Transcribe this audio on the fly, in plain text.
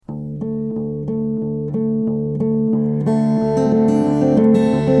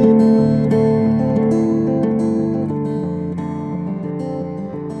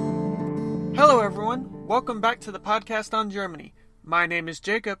welcome back to the podcast on Germany. My name is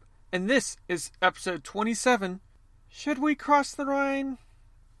Jacob, and this is episode 27, Should We Cross the Rhine?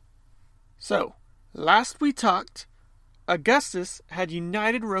 So, last we talked, Augustus had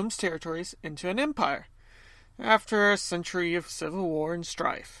united Rome's territories into an empire, after a century of civil war and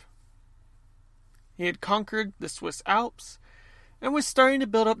strife. He had conquered the Swiss Alps, and was starting to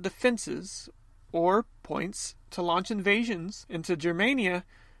build up defenses, or points, to launch invasions into Germania,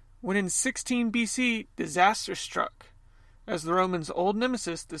 when in 16 BC disaster struck, as the Romans' old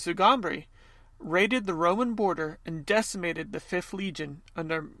nemesis, the Sugambri, raided the Roman border and decimated the 5th Legion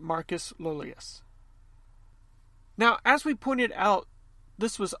under Marcus Lollius. Now, as we pointed out,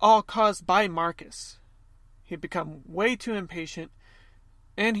 this was all caused by Marcus. He had become way too impatient,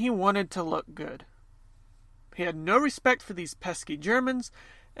 and he wanted to look good. He had no respect for these pesky Germans,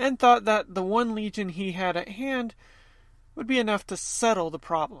 and thought that the one legion he had at hand would be enough to settle the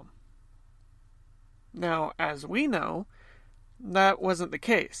problem. Now, as we know, that wasn't the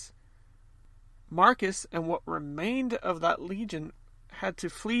case. Marcus and what remained of that legion had to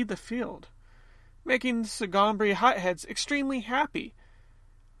flee the field, making the Sugambri hotheads extremely happy,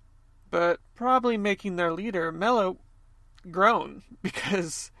 but probably making their leader, Mello, groan,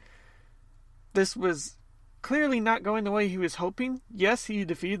 because this was clearly not going the way he was hoping. Yes, he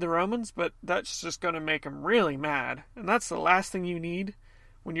defeated the Romans, but that's just going to make him really mad. And that's the last thing you need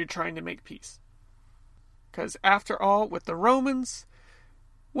when you're trying to make peace. Because after all, with the Romans,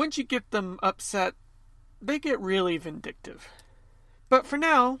 once you get them upset, they get really vindictive. But for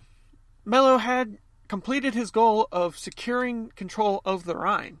now, Mello had completed his goal of securing control of the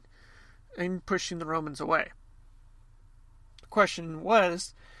Rhine and pushing the Romans away. The question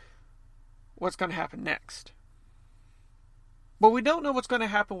was, what's going to happen next? But we don't know what's going to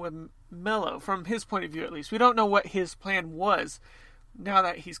happen with Mello, from his point of view at least. We don't know what his plan was now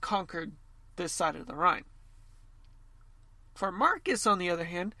that he's conquered this side of the Rhine. For Marcus, on the other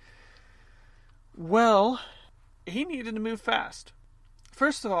hand, well, he needed to move fast.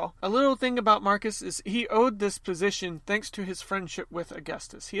 First of all, a little thing about Marcus is he owed this position thanks to his friendship with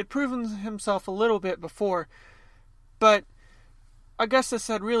Augustus. He had proven himself a little bit before, but Augustus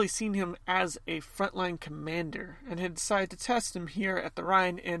had really seen him as a frontline commander and had decided to test him here at the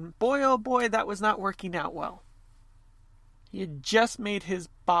Rhine, and boy oh boy, that was not working out well. He had just made his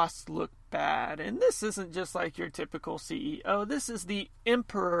boss look bad, and this isn't just like your typical CEO. This is the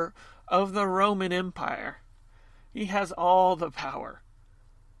emperor of the Roman Empire. He has all the power.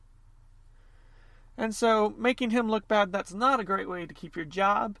 And so, making him look bad, that's not a great way to keep your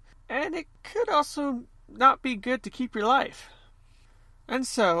job, and it could also not be good to keep your life. And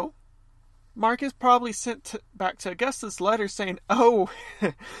so, Marcus probably sent back to Augustus letters saying, oh,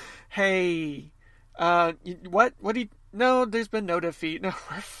 hey, what do you, no, there's been no defeat. No,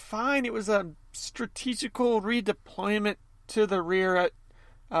 we're fine. It was a strategical redeployment to the rear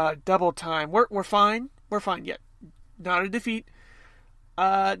at double time. We're fine. We're fine. Yeah, not a defeat.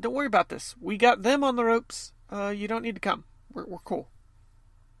 Don't worry about this. We got them on the ropes. You don't need to come. We're cool.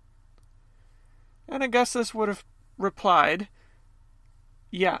 And Augustus would have replied,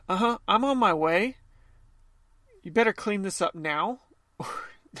 yeah, I'm on my way. You better clean this up now, or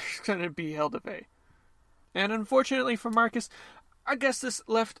there's going to be hell to pay. And unfortunately for Marcus, Augustus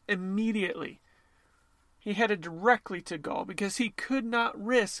left immediately. He headed directly to Gaul because he could not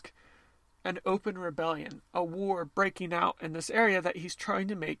risk an open rebellion, a war breaking out in this area that he's trying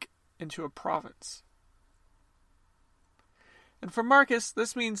to make into a province. And for Marcus,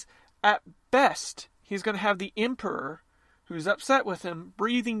 this means at best he's going to have the emperor who's upset with him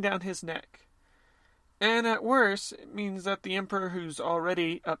breathing down his neck. And at worst, it means that the emperor who's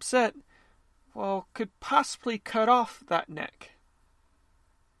already upset, well, could possibly cut off that neck.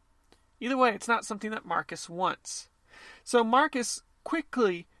 Either way, it's not something that Marcus wants. So Marcus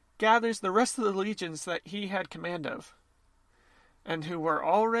quickly gathers the rest of the legions that he had command of, and who were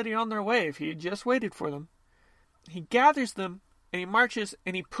already on their way if he had just waited for them. He gathers them, and he marches,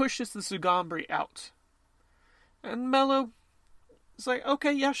 and he pushes the Sugambri out. And Mello is like,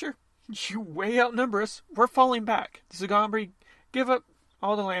 okay, yeah, sure. You way outnumber us. We're falling back. The Sugambri give up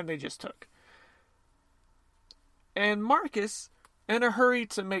all the land they just took. And Marcus, in a hurry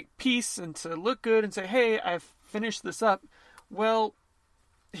to make peace and to look good and say, hey, I've finished this up, well,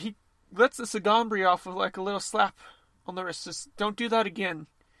 he lets the Sugambri off with like a little slap on the wrist. Just don't do that again.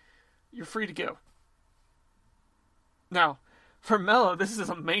 You're free to go. Now, for Mello, this is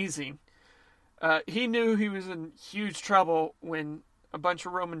amazing. He knew he was in huge trouble when a bunch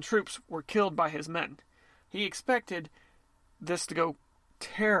of Roman troops were killed by his men. He expected this to go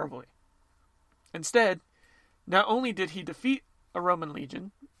terribly. Instead, not only did he defeat a Roman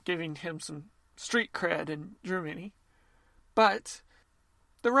legion, giving him some street cred in Germany. But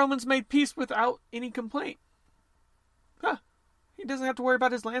the Romans made peace without any complaint. He doesn't have to worry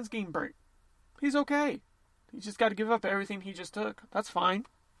about his lands getting burnt. He's okay. He's just got to give up everything he just took. That's fine.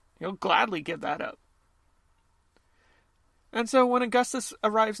 He'll gladly give that up. And so when Augustus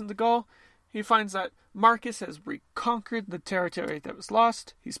arrives in Gaul, he finds that Marcus has reconquered the territory that was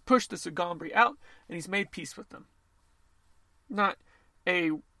lost. He's pushed the Sugambri out, and he's made peace with them. Not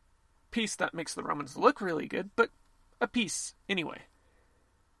a peace that makes the Romans look really good, but a peace anyway.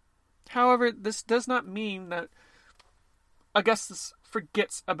 However, this does not mean that Augustus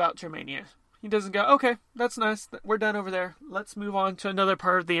forgets about Germania. He doesn't go, okay, that's nice, we're done over there, let's move on to another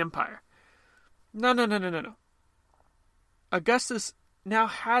part of the empire. No. Augustus now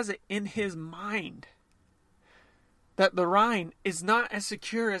has it in his mind that the Rhine is not as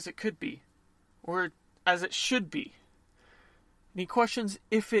secure as it could be, or as it should be. And he questions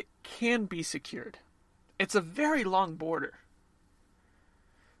if it can be secured. It's a very long border.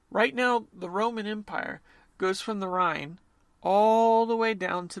 Right now, the Roman Empire goes from the Rhine all the way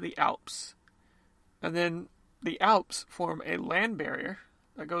down to the Alps. And then the Alps form a land barrier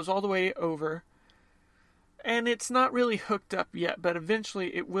that goes all the way over. And it's not really hooked up yet, but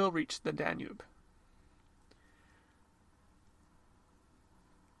eventually it will reach the Danube.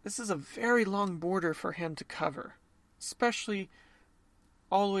 This is a very long border for him to cover, especially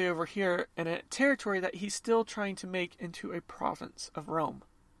all the way over here in a territory that he's still trying to make into a province of Rome.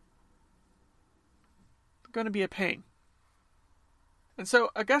 It's going to be a pain. And so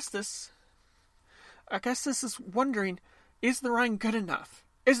Augustus is wondering, is the Rhine good enough?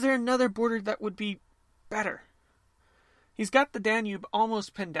 Is there another border that would be better? He's got the Danube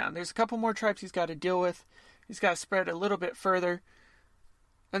almost pinned down. There's a couple more tribes he's got to deal with. He's got to spread a little bit further.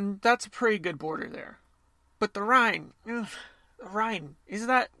 And that's a pretty good border there. But the Rhine, is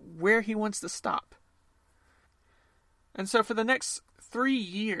that where he wants to stop? And so for the next 3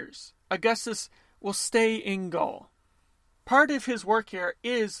 years, Augustus will stay in Gaul. Part of his work here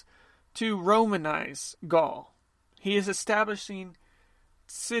is to Romanize Gaul. He is establishing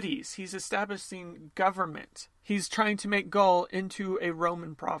cities. He's establishing government. He's trying to make Gaul into a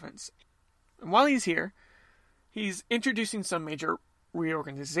Roman province. And while he's here, he's introducing some major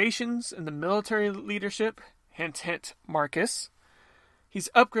reorganizations in the military leadership. Hint, hint, Marcus. He's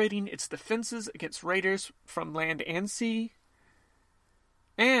upgrading its defenses against raiders from land and sea.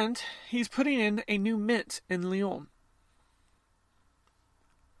 And he's putting in a new mint in Lyon.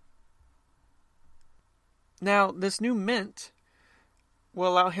 Now, this new mint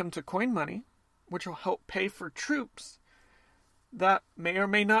will allow him to coin money, which will help pay for troops that may or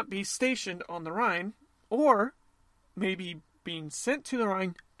may not be stationed on the Rhine, or maybe being sent to the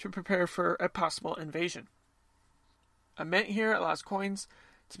Rhine to prepare for a possible invasion. A mint here allows coins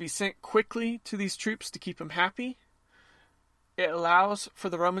to be sent quickly to these troops to keep them happy. It allows for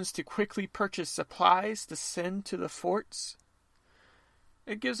the Romans to quickly purchase supplies to send to the forts.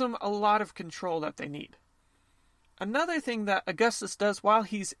 It gives them a lot of control that they need. Another thing that Augustus does while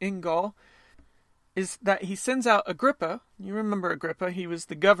he's in Gaul is that he sends out Agrippa. You remember Agrippa, he was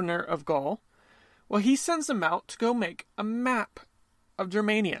the governor of Gaul. Well, he sends him out to go make a map of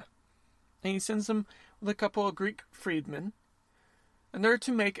Germania. And he sends them with a couple of Greek freedmen. And they're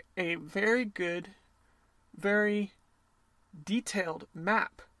to make a very good, very detailed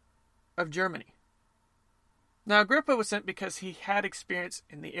map of Germany. Now, Agrippa was sent because he had experience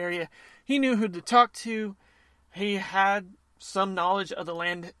in the area. He knew who to talk to. He had some knowledge of the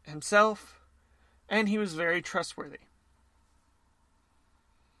land himself. And he was very trustworthy.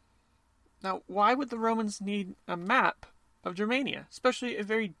 Now, why would the Romans need a map of Germania, especially a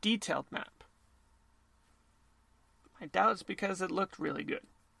very detailed map? I doubt it's because it looked really good.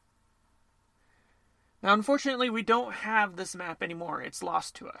 Now, unfortunately, we don't have this map anymore. It's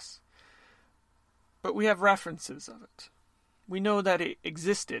lost to us. But we have references of it. We know that it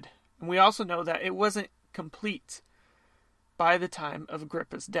existed, and we also know that it wasn't complete by the time of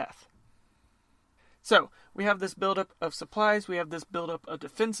Agrippa's death. So, we have this buildup of supplies, we have this buildup of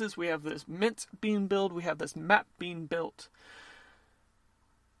defenses, we have this mint being built, we have this map being built.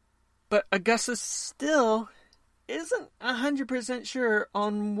 But Augustus still isn't 100% sure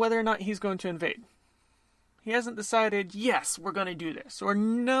on whether or not he's going to invade. He hasn't decided, yes, we're going to do this, or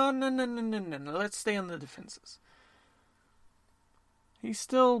no, let's stay on the defenses. He's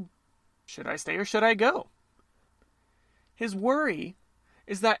still, should I stay or should I go? His worry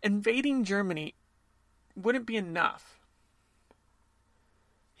is that invading Germany wouldn't be enough.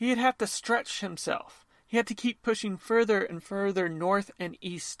 He'd have to stretch himself. He had to keep pushing further and further north and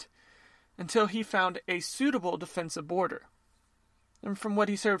east until he found a suitable defensive border. And from what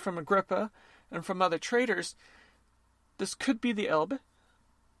he's heard from Agrippa and from other traders, this could be the Elbe,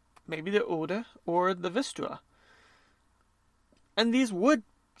 maybe the Oder, or the Vistula. And these would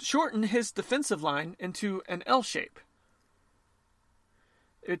shorten his defensive line into an L shape.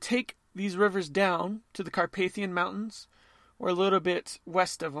 It would take these rivers down to the Carpathian Mountains, or a little bit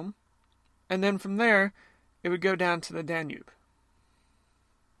west of them, and then from there, it would go down to the Danube.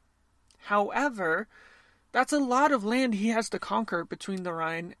 However, that's a lot of land he has to conquer between the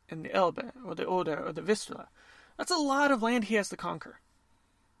Rhine and the Elbe, or the Oder, or the Vistula. That's a lot of land he has to conquer.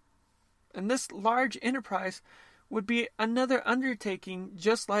 And this large enterprise would be another undertaking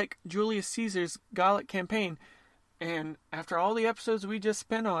just like Julius Caesar's Gallic campaign. And after all the episodes we just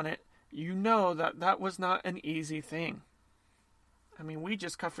spent on it, you know that that was not an easy thing. I mean, we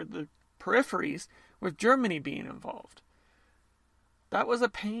just covered the peripheries with Germany being involved. That was a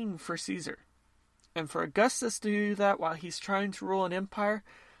pain for Caesar. And for Augustus to do that while he's trying to rule an empire,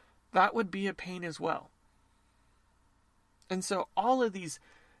 that would be a pain as well. And so all of these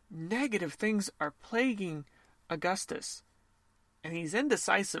negative things are plaguing Augustus. And he's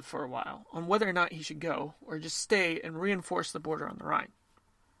indecisive for a while on whether or not he should go or just stay and reinforce the border on the Rhine.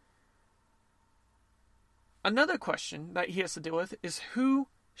 Another question that he has to deal with is who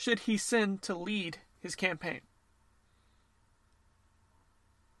should he send to lead his campaign?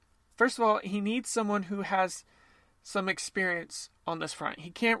 First of all, he needs someone who has some experience on this front.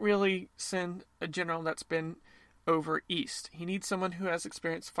 He can't really send a general that's been over east. He needs someone who has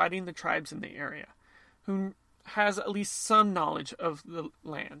experience fighting the tribes in the area, who has at least some knowledge of the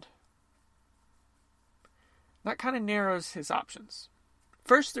land. That kind of narrows his options.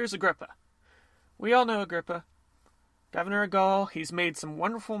 First, there's Agrippa. We all know Agrippa, governor of Gaul. He's made some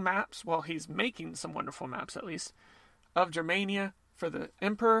wonderful maps, well, he's making some wonderful maps at least, of Germania for the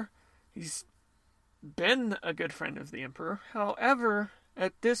emperor. He's been a good friend of the emperor. However,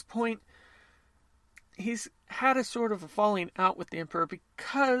 at this point, he's had a sort of a falling out with the emperor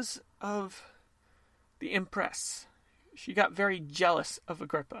because of the empress. She got very jealous of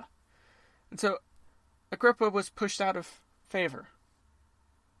Agrippa. And so Agrippa was pushed out of favor.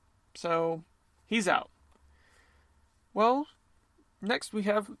 So he's out. Well, next we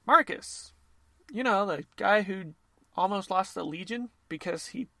have Marcus. You know, the guy who almost lost the legion because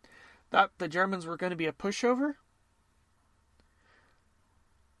he thought the Germans were going to be a pushover.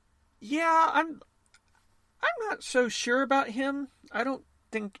 Yeah, I'm not so sure about him. I don't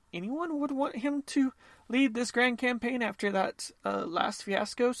think anyone would want him to lead this grand campaign after that last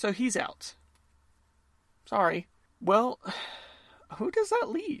fiasco, so he's out. Sorry. Well, who does that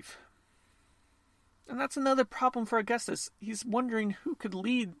leave? And that's another problem for Augustus. He's wondering who could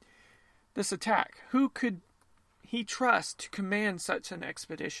lead this attack. Who could he trust to command such an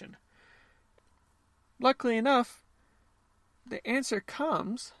expedition? Luckily enough, the answer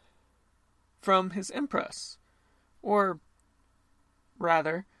comes from his empress. Or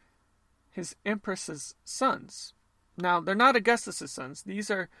rather, his empress's sons. Now, they're not Augustus's sons. These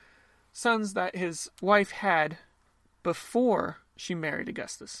are sons that his wife had before she married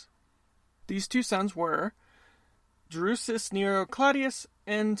Augustus. These two sons were Drusus Nero Claudius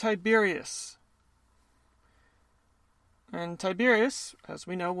and Tiberius. And Tiberius, as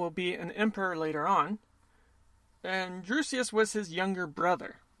we know, will be an emperor later on. And Drusus was his younger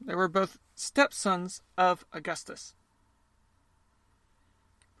brother. They were both stepsons of Augustus.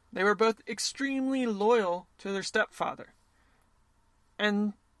 They were both extremely loyal to their stepfather.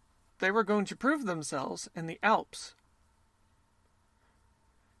 And they were going to prove themselves in the Alps.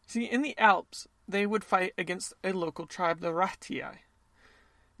 See, in the Alps, they would fight against a local tribe, the Raetii.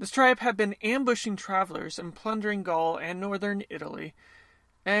 This tribe had been ambushing travelers and plundering Gaul and northern Italy,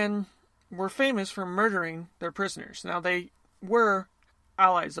 and were famous for murdering their prisoners. Now, they were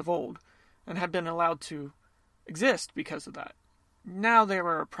allies of old, and had been allowed to exist because of that. Now they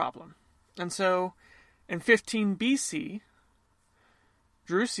were a problem. And so, in 15 BC,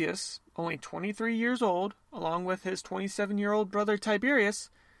 Drusus, only 23 years old, along with his 27-year-old brother Tiberius,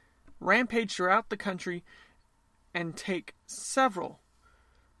 rampage throughout the country and take several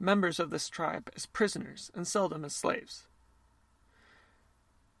members of this tribe as prisoners and sell them as slaves.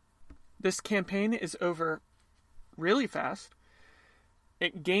 This campaign is over really fast.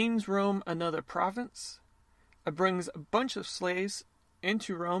 It gains Rome another province. It brings a bunch of slaves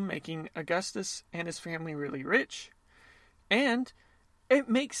into Rome, making Augustus and his family really rich. And it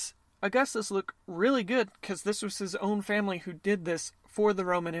makes Augustus look really good because this was his own family who did this for the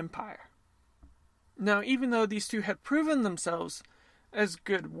Roman Empire. Now, even though these two had proven themselves as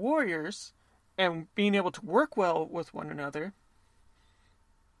good warriors and being able to work well with one another,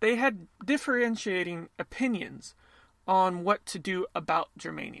 they had differentiating opinions on what to do about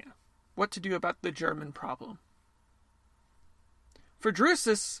Germania, what to do about the German problem. For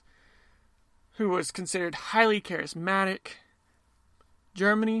Drusus, who was considered highly charismatic,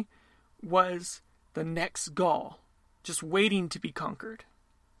 Germany was the next Gaul, just waiting to be conquered.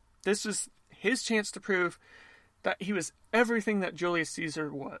 This was his chance to prove that he was everything that Julius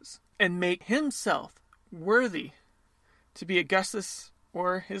Caesar was, and make himself worthy to be Augustus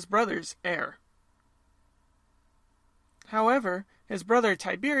or his brother's heir. However, his brother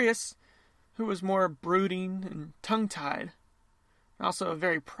Tiberius, who was more brooding and tongue-tied, and also a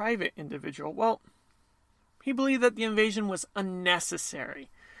very private individual, well, he believed that the invasion was unnecessary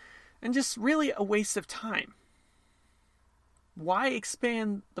and just really a waste of time. Why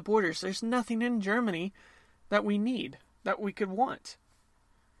expand the borders? There's nothing in Germany that we need, that we could want.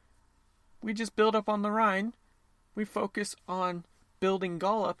 We just build up on the Rhine. We focus on building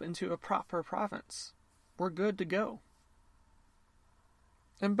Gaul up into a proper province. We're good to go.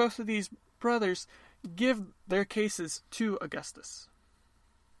 And both of these brothers give their cases to Augustus.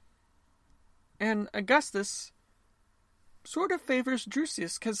 And Augustus sort of favors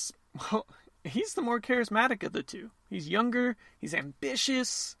Drusus because, well, he's the more charismatic of the two. He's younger, he's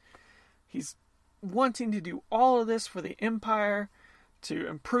ambitious, he's wanting to do all of this for the empire, to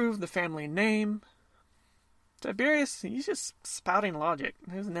improve the family name. Tiberius, he's just spouting logic.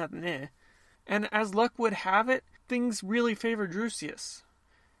 There's nothing there. And as luck would have it, things really favor Drusus,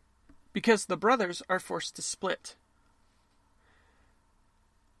 because the brothers are forced to split.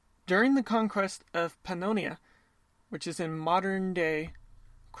 During the conquest of Pannonia, which is in modern-day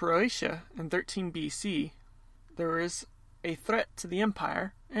Croatia in 13 BC, there is a threat to the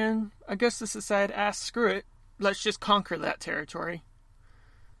empire, and Augustus decided, screw it, let's just conquer that territory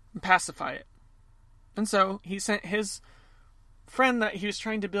and pacify it. And so he sent his friend that he was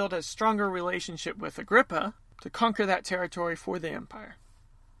trying to build a stronger relationship with, Agrippa, to conquer that territory for the empire.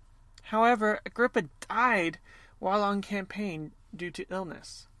 However, Agrippa died while on campaign due to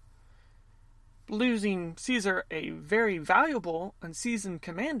illness, losing Caesar a very valuable and seasoned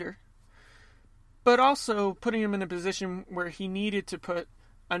commander, but also putting him in a position where he needed to put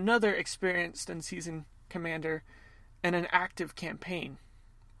another experienced and seasoned commander in an active campaign,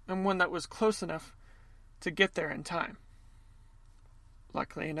 and one that was close enough to get there in time.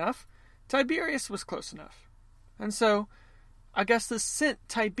 Luckily enough, Tiberius was close enough, and so Augustus sent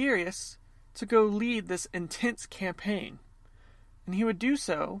Tiberius to go lead this intense campaign, and he would do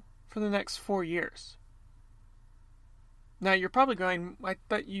so for the next 4 years. Now, you're probably going, I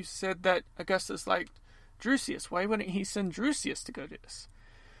thought you said that Augustus liked Drusus. Why wouldn't he send Drusus to go do this?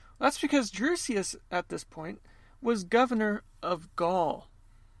 Well, that's because Drusus, at this point, was governor of Gaul.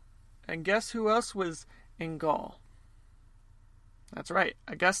 And guess who else was in Gaul? That's right,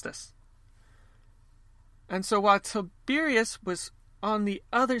 Augustus. And so while Tiberius was on the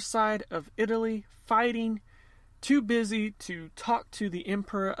other side of Italy fighting, too busy to talk to the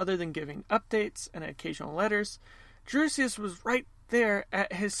emperor other than giving updates and occasional letters, Drusus was right there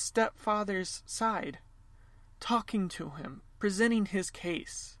at his stepfather's side, talking to him, presenting his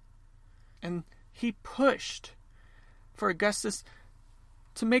case. And he pushed for Augustus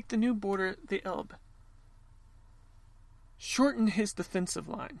to make the new border the Elbe, shorten his defensive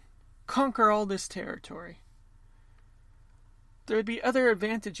line, conquer all this territory. There would be other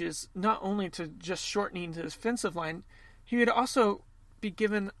advantages, not only to just shortening the defensive line, he would also be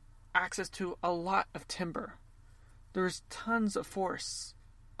given access to a lot of timber. There's tons of forests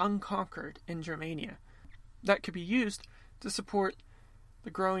unconquered in Germania that could be used to support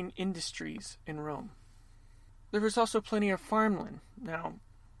the growing industries in Rome. There was also plenty of farmland. Now,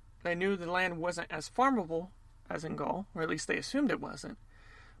 they knew the land wasn't as farmable as in Gaul, or at least they assumed it wasn't,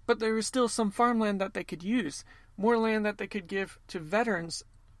 but there was still some farmland that they could use, more land that they could give to veterans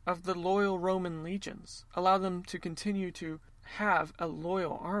of the loyal Roman legions, allow them to continue to have a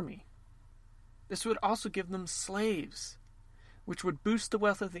loyal army. This would also give them slaves, which would boost the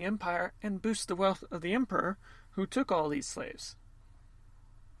wealth of the empire and boost the wealth of the emperor who took all these slaves.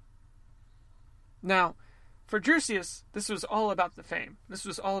 Now, for Drusus, this was all about the fame. This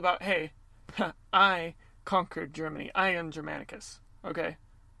was all about, hey, I conquered Germany. I am Germanicus. Okay?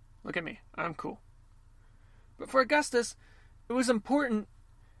 Look at me. I'm cool. But for Augustus, it was important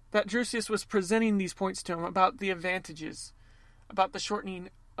that Drusus was presenting these points to him about the advantages, about the shortening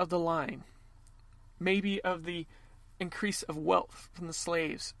of the line, maybe of the increase of wealth from the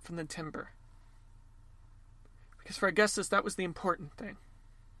slaves, from the timber. Because for Augustus, that was the important thing.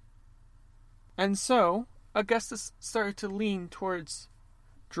 And so, Augustus started to lean towards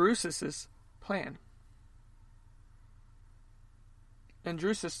Drusus's plan. And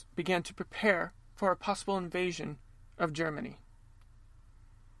Drusus began to prepare for a possible invasion of Germany.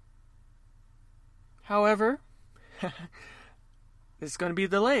 However, this is going to be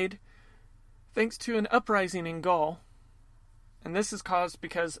delayed thanks to an uprising in Gaul, and this is caused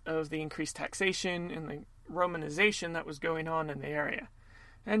because of the increased taxation and the Romanization that was going on in the area.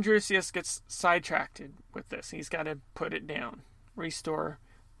 And Drusius gets sidetracked with this. He's got to put it down, restore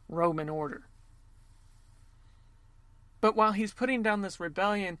Roman order. But while he's putting down this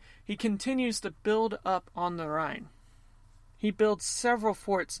rebellion, he continues to build up on the Rhine. He builds several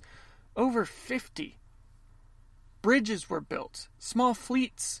forts, over 50. Bridges were built, small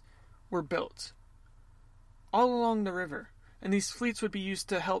fleets were built all along the river, and these fleets would be used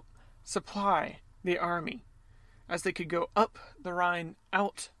to help supply the army as they could go up the Rhine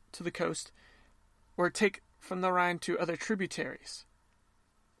out to the coast or take from the Rhine to other tributaries.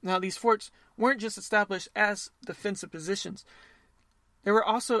 Now, these forts weren't just established as defensive positions. They were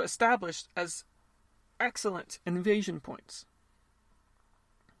also established as excellent invasion points.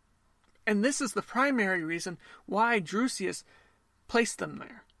 And this is the primary reason why Drusius placed them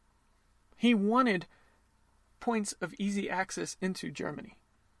there. He wanted points of easy access into Germany.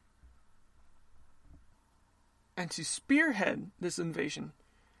 And to spearhead this invasion,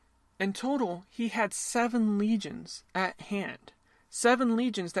 in total, he had 7 legions at hand. 7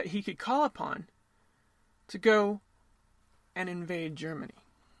 legions that he could call upon to go and invade Germany.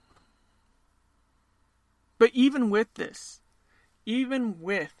 But even with this, even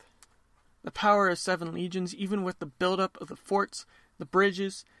with the power of 7 legions, even with the buildup of the forts, the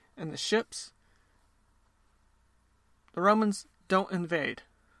bridges, and the ships, the Romans don't invade.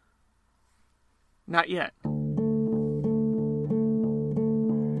 Not yet.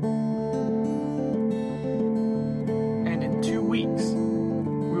 And in 2 weeks,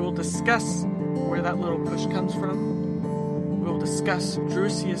 we will discuss where that little push comes from. We will discuss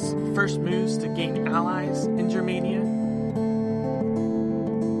Drusius' first moves to gain allies in Germania.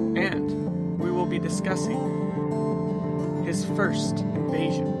 And we will be discussing his first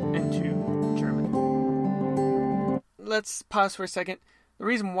invasion into Germany. Let's pause for a second. The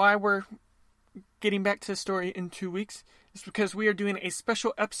reason why we're getting back to the story in 2 weeks is because we are doing a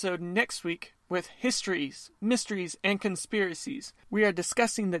special episode next week with histories, mysteries, and conspiracies. We are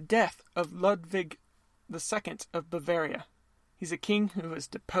discussing the death of Ludwig II of Bavaria. He's a king who was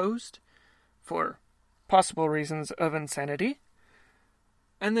deposed for possible reasons of insanity,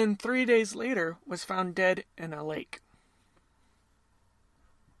 and then 3 days later was found dead in a lake.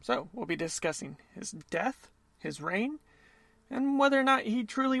 So, we'll be discussing his death, his reign, and whether or not he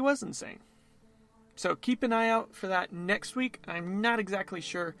truly was insane. So keep an eye out for that next week. I'm not exactly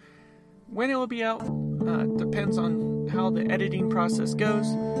sure when it will be out. Depends on how the editing process goes,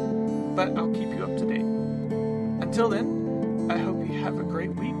 but I'll keep you up to date. Until then, I hope you have a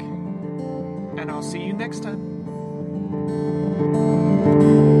great week, and I'll see you next time.